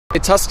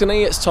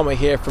Tuscany, it's Tommy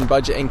here from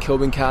Budget and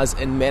Kilburn Cars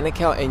in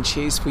Manukau, and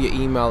cheers for your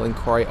email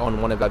inquiry on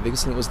one of our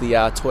vehicles. I think it was the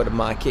Toyota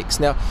Mark X.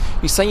 Now,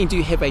 you're saying you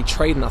do have a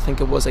trade-in. I think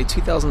it was a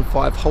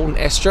 2005 Holden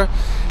Astra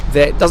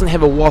that doesn't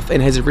have a WAF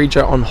and has a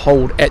rego on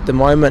hold at the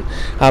moment.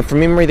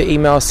 From memory, the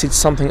email said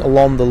something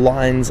along the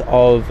lines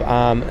of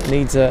it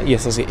needs an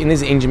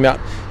engine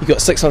mount. You've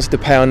got 6 months to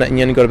pay on it, and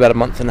you only got about a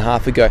month and a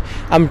half ago.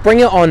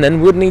 Bring it on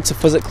in. We'd need to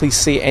physically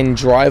see and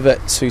drive it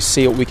to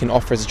see what we can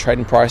offer as a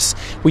trade-in price.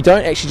 We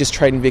don't actually just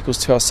trade in vehicles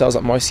to ourselves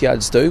like most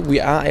yards do.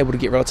 We are able to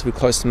get relatively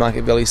close to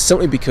market value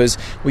simply because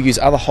we use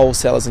other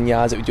wholesalers and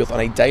yards that we deal with on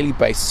a daily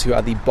basis who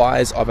are the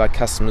buyers of our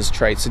customers'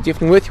 trades. So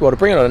definitely worth your while to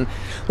bring it on.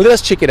 Let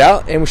us check it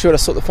out, and we're sure to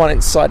sort the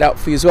finance side out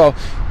for you as well.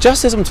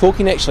 Just as I'm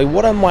talking, actually,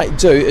 what I might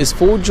do is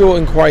forward your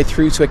inquiry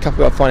through to a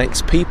couple of our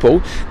finance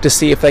people to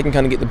see if they can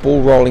kind of get the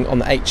ball rolling on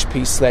the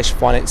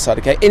HP/finance side.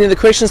 Okay. Any other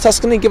questions,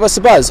 Tuscany? Give us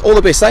a buzz. All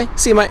the best, eh?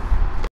 See you, mate.